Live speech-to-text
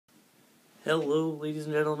Hello, ladies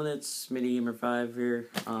and gentlemen, it's MiniGamer5 here.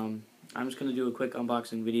 I'm just going to do a quick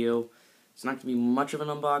unboxing video. It's not going to be much of an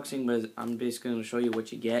unboxing, but I'm basically going to show you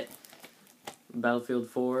what you get. Battlefield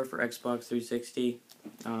 4 for Xbox 360.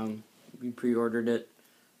 We pre-ordered it.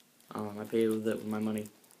 I paid with it with my money,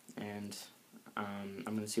 and I'm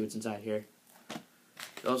going to see what's inside here.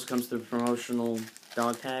 It also comes with promotional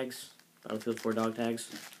dog tags, Battlefield 4 dog tags.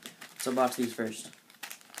 Let's unbox these first.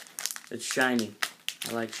 It's shiny.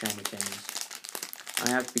 I like shiny things. I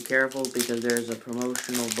have to be careful because there's a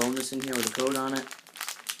promotional bonus in here with a code on it.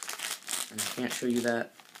 And I can't show you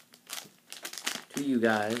that to you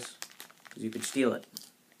guys because you could steal it.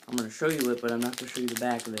 I'm going to show you it, but I'm not going to show you the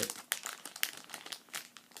back of it.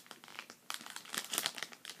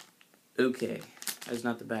 Okay, that's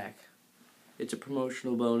not the back. It's a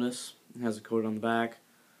promotional bonus. It has a code on the back.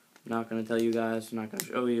 I'm not going to tell you guys. I'm not going to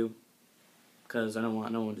show you because I don't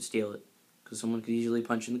want no one to steal it. Because someone could easily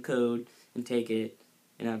punch in the code and take it,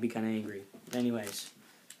 and I'd be kind of angry. But anyways,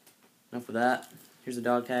 enough of that. Here's the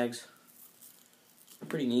dog tags.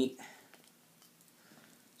 Pretty neat.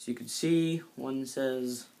 So you can see, one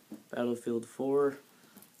says Battlefield 4, and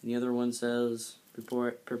the other one says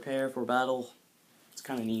Prepare for Battle. It's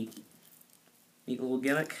kind of neat. Neat little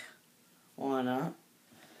gimmick. Why not?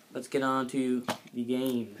 Let's get on to the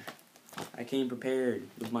game. I came prepared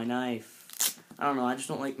with my knife. I don't know, I just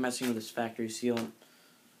don't like messing with this factory sealant.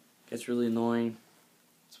 It gets really annoying.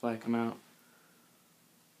 That's why I come out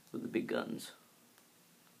with the big guns.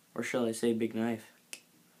 Or shall I say big knife.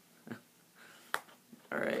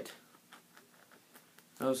 Alright.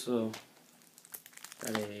 Also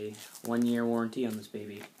got a 1-year warranty on this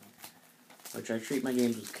baby, which I treat my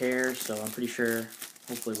games with care, so I'm pretty sure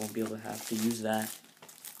hopefully won't be able to have to use that.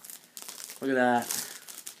 Look at that.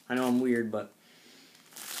 I know I'm weird, but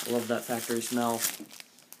I love that factory smell.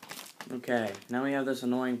 Okay, now we have this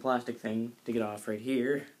annoying plastic thing to get off right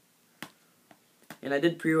here. And I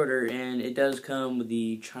did pre-order, and it does come with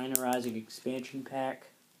the China Rising expansion pack.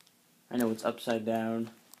 I know it's upside down.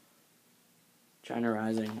 China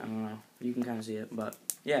Rising, I don't know. You can kind of see it, but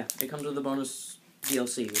yeah, it comes with the bonus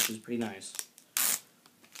DLC, which is pretty nice.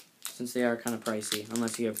 Since they are kind of pricey,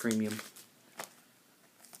 unless you have premium.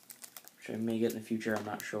 Which I may get in the future, I'm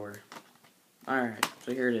not sure. Alright,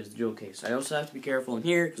 so here it is, the jewel case. I also have to be careful in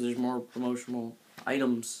here because there's more promotional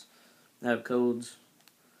items that have codes.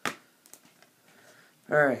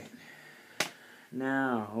 Alright,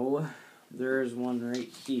 now there's one right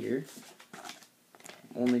here.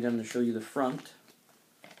 I'm only going to show you the front.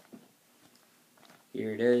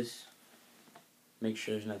 Here it is. Make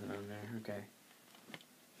sure there's nothing on there, okay.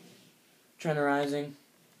 China Rising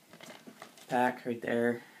pack right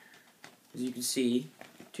there. As you can see,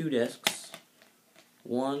 2 discs.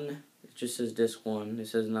 One, it just says disc 1. It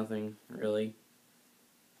says nothing, really.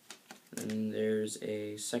 And there's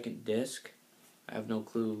a second disc. I have no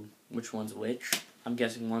clue which one's which. I'm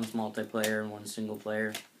guessing one's multiplayer and one's single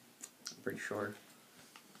player. I'm pretty sure.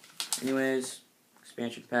 Anyways,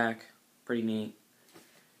 expansion pack. Pretty neat.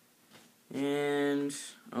 And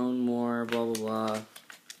own more, blah, blah, blah.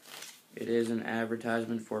 It is an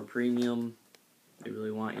advertisement for premium. They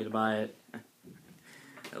really want you to buy it.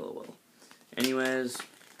 LOL. Anyways,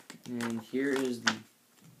 and here is the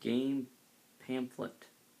game pamphlet.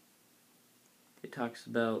 It talks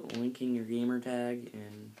about linking your gamer tag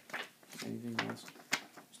and anything else.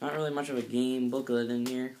 It's not really much of a game booklet in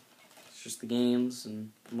here. It's just the games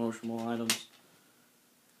and promotional items.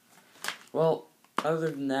 Well,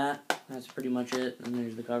 other than that, that's pretty much it. And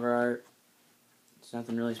there's the cover art. It's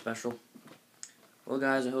nothing really special. Well,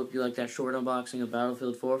 guys, I hope you liked that short unboxing of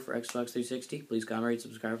Battlefield 4 for Xbox 360. Please comment, rate,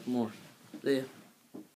 subscribe for more. See ya.